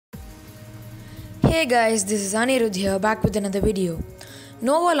Hey guys, this is Anirudh here back with another video.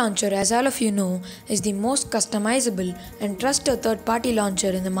 Nova Launcher, as all of you know, is the most customizable and trusted third-party launcher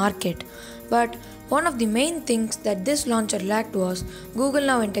in the market. But one of the main things that this launcher lacked was Google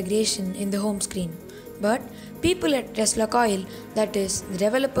Now integration in the home screen. But people at Tesla Coil, that is, the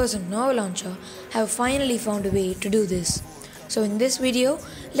developers of Nova Launcher, have finally found a way to do this. So in this video,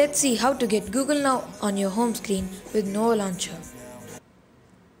 let's see how to get Google Now on your home screen with Nova Launcher.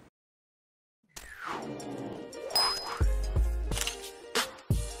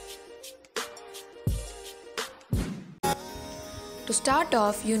 To start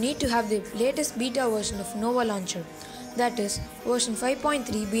off, you need to have the latest beta version of Nova Launcher, that is version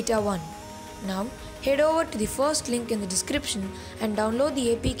 5.3 beta 1. Now, head over to the first link in the description and download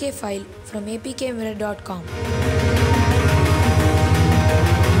the APK file from apkmirror.com.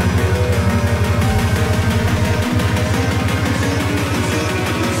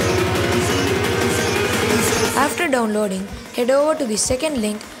 After downloading, head over to the second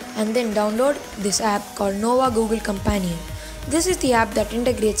link and then download this app called Nova Google Companion. This is the app that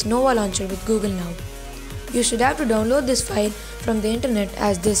integrates Nova Launcher with Google Now. You should have to download this file from the internet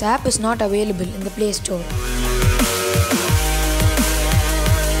as this app is not available in the Play Store.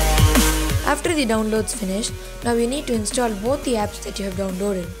 After the download's finished, now you need to install both the apps that you have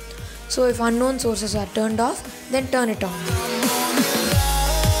downloaded. So if unknown sources are turned off, then turn it on.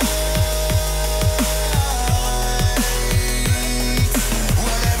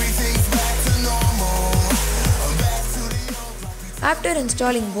 After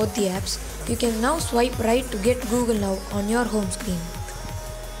installing both the apps, you can now swipe right to get Google Now on your home screen.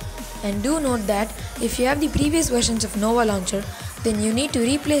 And do note that if you have the previous versions of Nova Launcher, then you need to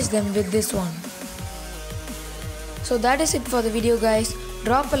replace them with this one. So that is it for the video guys.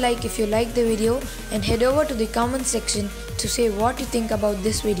 Drop a like if you liked the video and head over to the comment section to say what you think about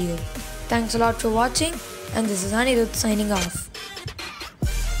this video. Thanks a lot for watching, and this is Anirudh signing off.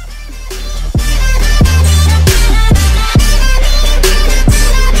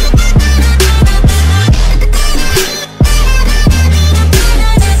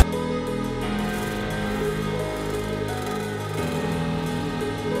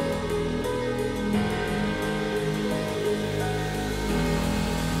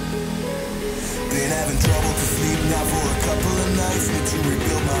 Been having trouble to sleep now for a couple of nights. Need to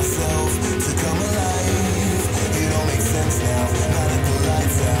rebuild myself.